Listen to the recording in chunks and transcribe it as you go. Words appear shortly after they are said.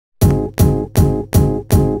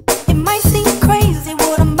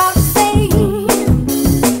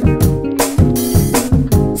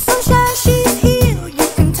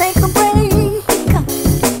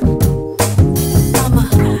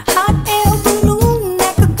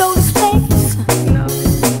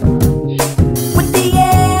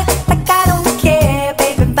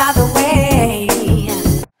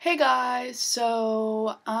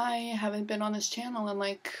on this channel in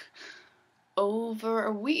like over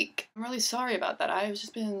a week. I'm really sorry about that. I've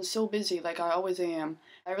just been so busy, like I always am.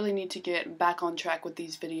 I really need to get back on track with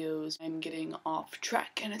these videos. I'm getting off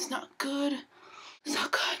track and it's not good. It's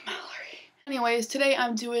not good, Mallory. Anyways, today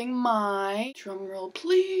I'm doing my, drumroll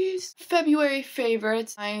please, February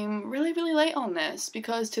favorites. I'm really late on this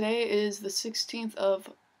because today is the 16th of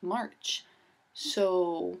March.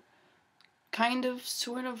 So, kind of,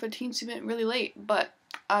 sort of, a teensy bit really late, but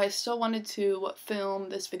I still wanted to film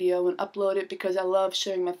this video and upload it because I love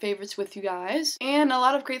sharing my favorites with you guys. And a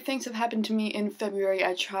lot of great things have happened to me in February.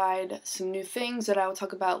 I tried some new things that I will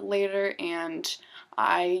talk about later, and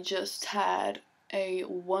I just had a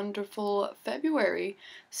wonderful February.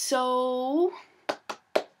 So,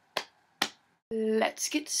 let's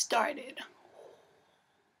get started.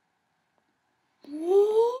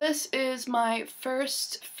 This is my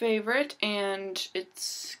first favorite, and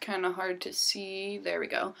it's kind of hard to see, there we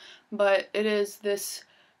go, but it is this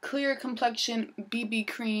clear complexion BB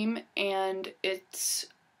cream, and it's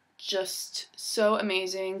just so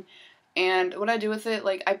amazing. And what I do with it,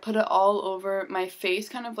 like, I put it all over my face,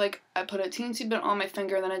 kind of like I put a teensy bit on my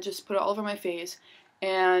finger, and then I just put it all over my face,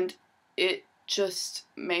 and it just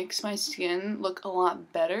makes my skin look a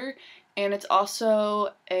lot better. And it's also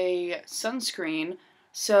a sunscreen,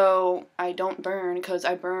 so I don't burn, because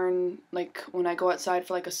I burn, like, when I go outside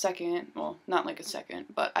for like a second, well, not like a second,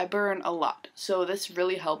 but I burn a lot. So this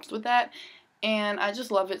really helps with that, and I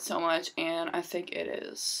just love it so much, and I think it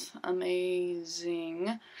is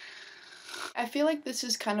amazing. I feel like this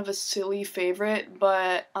is kind of a silly favorite,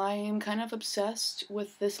 but I am kind of obsessed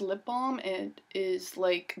with this lip balm. It is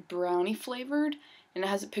like brownie flavored, and it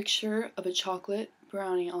has a picture of a chocolate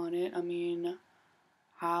brownie on it. I mean,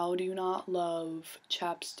 how do you not love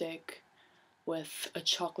chapstick with a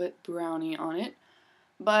chocolate brownie on it?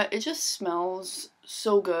 But it just smells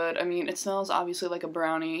so good. I mean, it smells obviously like a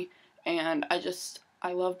brownie, and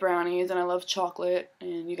I love brownies and I love chocolate,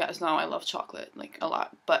 and you guys know I love chocolate, like, a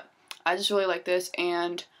lot. But I just really like this,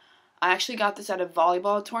 and I actually got this at a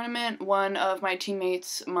volleyball tournament. One of my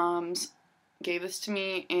teammates' moms gave this to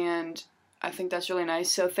me, and I think that's really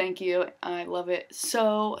nice, so thank you. I love it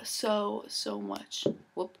so much.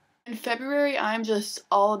 Whoop. In February, I'm just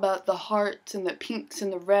all about the hearts and the pinks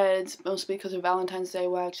and the reds, mostly because of Valentine's Day.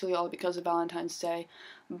 Well, actually, all because of Valentine's Day.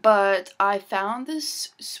 But I found this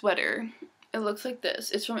sweater. It looks like this.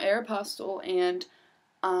 It's from Aeropostale, and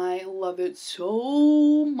I love it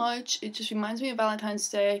so much. It just reminds me of Valentine's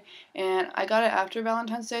Day, and I got it after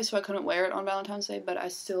Valentine's Day, so I couldn't wear it on Valentine's Day, but I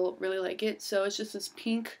still really like it. So it's just this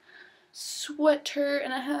pink sweater,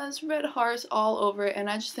 and it has red hearts all over it, and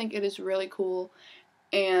I just think it is really cool,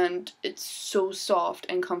 and it's so soft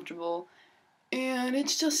and comfortable, and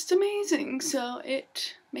it's just amazing. So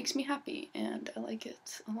it makes me happy, and I like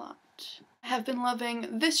it a lot. I have been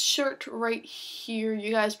loving this shirt right here.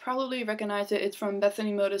 You guys probably recognize it. It's from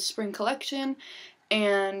Bethany Moda's spring collection,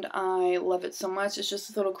 and I love it so much. It's just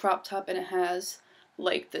a little crop top, and it has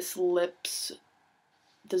like this lips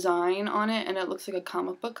design on it, and it looks like a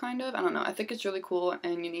comic book kind of. I don't know. I think it's really cool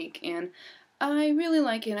and unique, and I really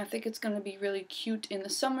like it. I think it's going to be really cute in the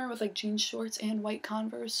summer with like jean shorts and white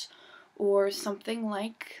Converse or something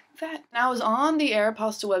like that. And I was on the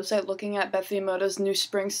Aeropostale website looking at Bethany Moda's new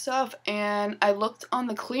spring stuff, and I looked on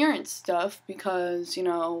the clearance stuff because, you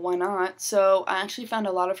know, why not? So I actually found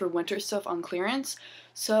a lot of her winter stuff on clearance.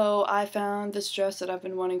 So I found this dress that I've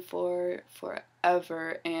been wanting for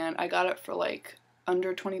forever, and I got it for like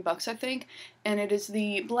under 20 bucks, I think, and it is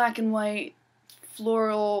the black and white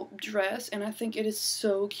floral dress, and I think it is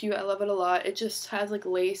so cute. I love it a lot. It just has like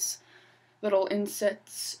lace little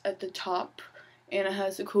insets at the top, and it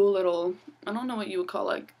has a cool little, I don't know what you would call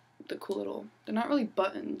like the cool little, they're not really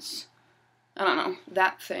buttons, I don't know,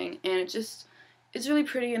 that thing, and it's really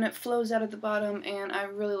pretty, and it flows out at the bottom, and I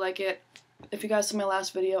really like it. If you guys saw my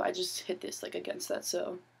last video, I just hit this like against that,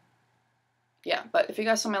 so yeah. But if you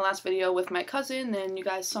guys saw my last video with my cousin, then you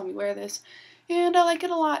guys saw me wear this, and I like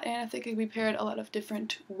it a lot, and I think it can be paired a lot of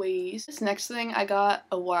different ways. This next thing I got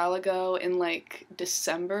a while ago in like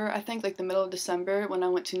December, I think, like the middle of December, when I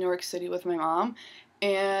went to New York City with my mom,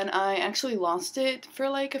 and I actually lost it for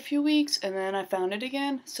like a few weeks, and then I found it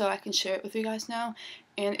again, so I can share it with you guys now.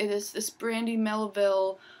 And it is this Brandy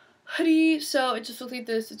Melville hoodie. So it just looks like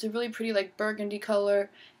this. It's a really pretty like burgundy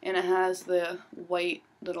color, and it has the white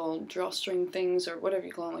little drawstring things, or whatever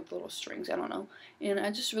you call them, like little strings, I don't know. And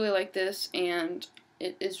I just really like this, and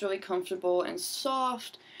it is really comfortable and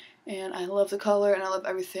soft, and I love the color, and I love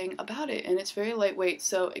everything about it, and it's very lightweight,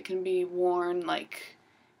 so it can be worn like,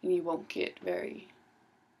 and you won't get very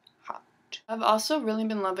hot. I've also really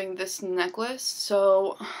been loving this necklace,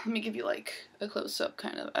 so let me give you like a close-up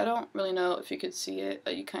kind of. I don't really know if you could see it,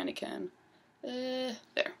 but you kind of can. There,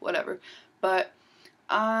 whatever. But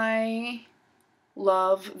I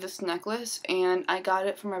love this necklace, and I got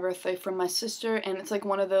it for my birthday from my sister, and it's like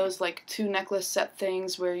one of those like 2 necklace set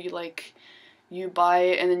things where you buy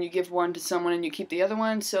it and then you give one to someone and you keep the other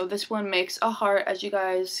one. So this one makes a heart, as you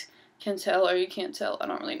guys can tell, or you can't tell, I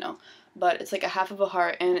don't really know. But it's like a half of a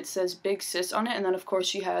heart, and it says Big Sis on it, and then of course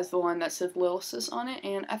she has the one that says Little Sis on it,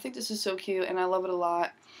 and I think this is so cute, and I love it a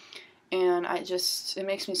lot, and it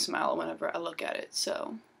makes me smile whenever I look at it,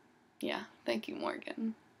 so yeah, thank you,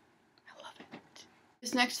 Morgan. I love it.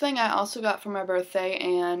 This next thing I also got for my birthday,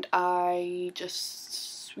 and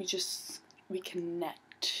we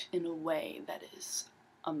connect in a way that is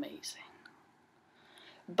amazing.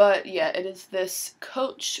 But yeah, it is this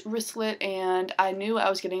Coach wristlet, and I knew I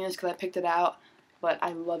was getting this because I picked it out, but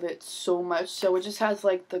I love it so much. So it just has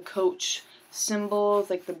like the Coach symbols,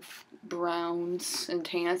 like the browns and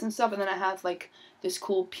tans and stuff, and then it has like this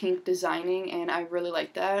cool pink designing, and I really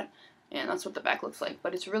like that, and that's what the back looks like.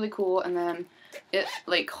 But it's really cool, and then it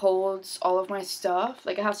like holds all of my stuff.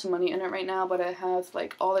 Like I have some money in it right now, but it has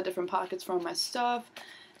like all the different pockets for my stuff.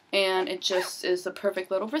 And it just is the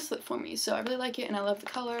perfect little wristlet for me. So I really like it, and I love the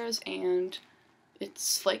colors, and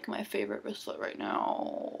it's like my favorite wristlet right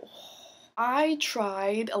now. I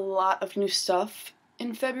tried a lot of new stuff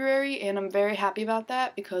in February, and I'm very happy about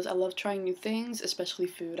that because I love trying new things, especially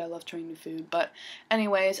food. I love trying new food. But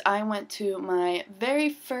anyways, I went to my very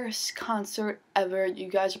first concert ever. You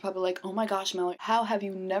guys are probably like, oh my gosh, Mallory, how have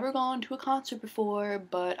you never gone to a concert before?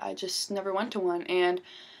 But I just never went to one, and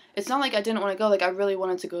it's not like I didn't want to go, like I really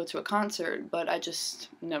wanted to go to a concert, but I just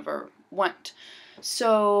never went.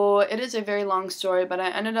 So it is a very long story, but I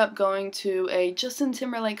ended up going to a Justin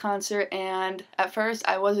Timberlake concert, and at first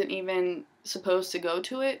I wasn't even supposed to go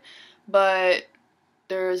to it, but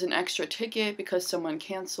there's an extra ticket because someone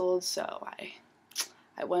canceled, so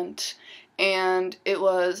I went, and it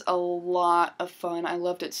was a lot of fun. I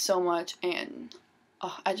loved it so much, and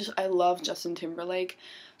I love Justin Timberlake.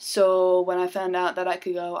 So when I found out that I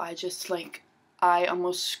could go, I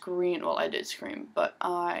almost screamed. Well, I did scream, but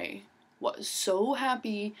I was so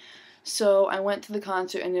happy. So I went to the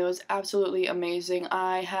concert, and it was absolutely amazing.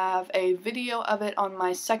 I have a video of it on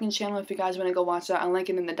my second channel if you guys want to go watch that. I'll link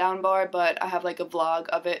it in the down bar, but I have like a vlog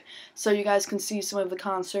of it so you guys can see some of the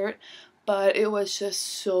concert. But it was just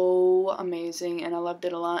so amazing, and I loved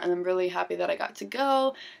it a lot, and I'm really happy that I got to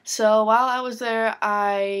go. So while I was there,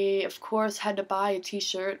 I, of course, had to buy a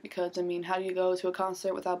t-shirt, because, I mean, how do you go to a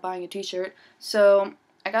concert without buying a t-shirt? So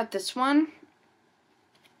I got this one.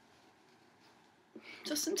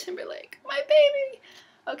 Justin Timberlake, my baby!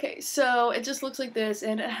 Okay, so it just looks like this,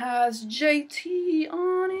 and it has JT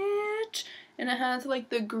on it, and it has, like,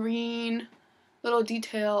 the green little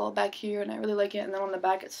detail back here, and I really like it. And then on the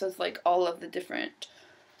back it says like all of the different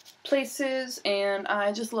places, and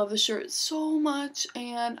I just love the shirt so much,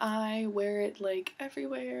 and I wear it like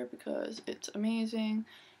everywhere because it's amazing.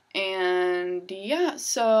 And yeah,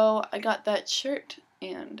 so I got that shirt,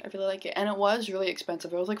 and I really like it, and it was really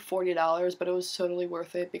expensive. It was like $40, but it was totally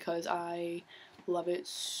worth it because I love it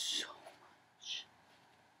so much.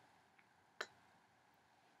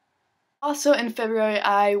 Also in February,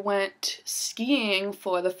 I went skiing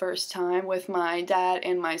for the first time with my dad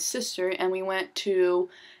and my sister, and we went to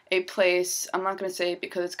a place, I'm not going to say it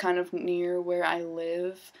because it's kind of near where I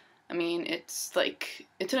live. I mean, it's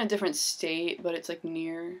in a different state, but it's like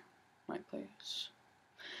near my place.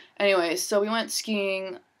 Anyways, so we went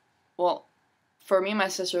skiing. Well, for me and my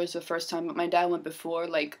sister it was the first time, but my dad went before,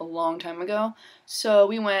 like a long time ago. So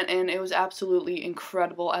we went, and it was absolutely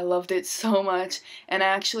incredible. I loved it so much, and I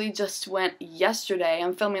actually just went yesterday.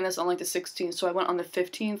 I'm filming this on like the 16th, so I went on the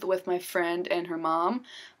 15th with my friend and her mom,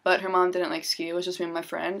 but her mom didn't like ski. It was just me and my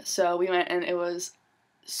friend. So we went, and it was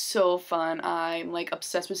so fun. I'm like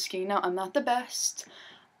obsessed with skiing now. I'm not the best.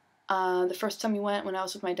 The first time we went, when I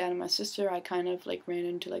was with my dad and my sister, I kind of like ran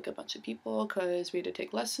into like a bunch of people because we had to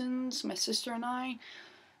take lessons, my sister and I,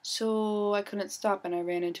 so I couldn't stop, and I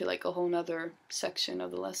ran into like a whole nother section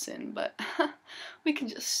of the lesson, but we can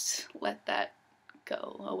just let that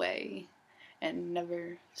go away and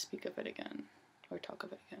never speak of it again, or talk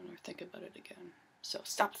of it again, or think about it again. So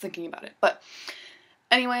stop thinking about it. But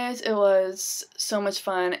anyways, it was so much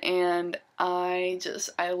fun, and I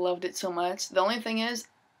loved it so much. The only thing is,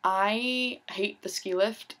 I hate the ski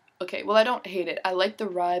lift. Okay, well, I don't hate it. I like the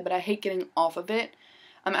ride, but I hate getting off of it.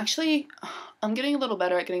 I'm getting a little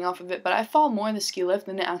better at getting off of it, but I fall more in the ski lift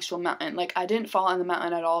than the actual mountain. Like, I didn't fall on the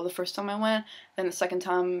mountain at all the first time I went, and the second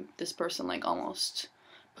time, this person, like, almost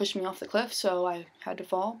pushed me off the cliff, so I had to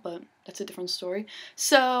fall, but that's a different story.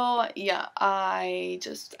 So yeah, I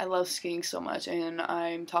love skiing so much, and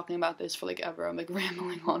I'm talking about this for like ever. I'm like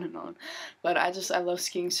rambling on and on, but I love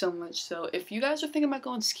skiing so much. So if you guys are thinking about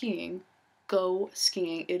going skiing, go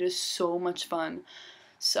skiing. It is so much fun.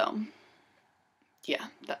 So yeah,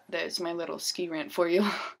 there's my little ski rant for you.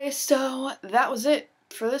 Okay, so that was it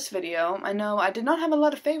for this video. I know I did not have a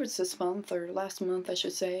lot of favorites this month, or last month I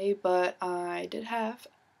should say, but I did have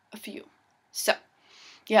a few. So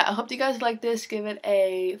yeah, I hope you guys like this. Give it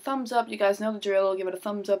a thumbs up. You guys know the drill. Give it a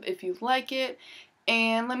thumbs up if you like it.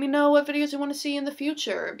 And let me know what videos you want to see in the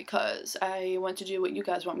future, because I want to do what you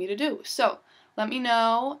guys want me to do. So let me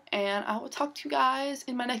know, and I will talk to you guys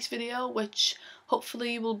in my next video, which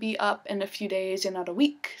hopefully will be up in a few days and not a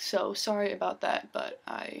week. So sorry about that, but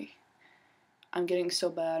I'm getting so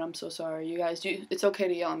bad. I'm so sorry. You guys, it's okay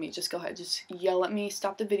to yell at me. Just go ahead. Just yell at me.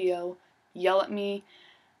 Stop the video. Yell at me.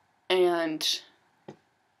 And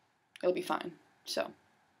it'll be fine. So,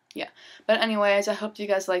 yeah. But anyways, I hope you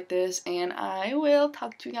guys like this. And I will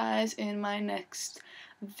talk to you guys in my next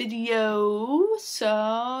video.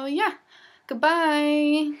 So, yeah.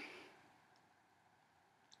 Goodbye.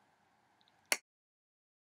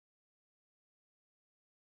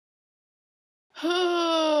 I'm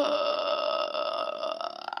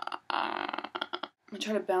gonna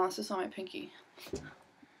try to balance this on my pinky.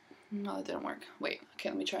 No, that didn't work. Wait, okay,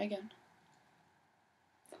 let me try again.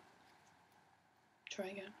 Try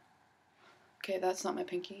again. Okay, that's not my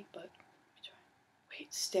pinky, but let me try.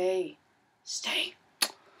 Wait, stay. Stay.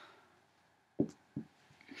 I'm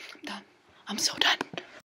done. I'm so done.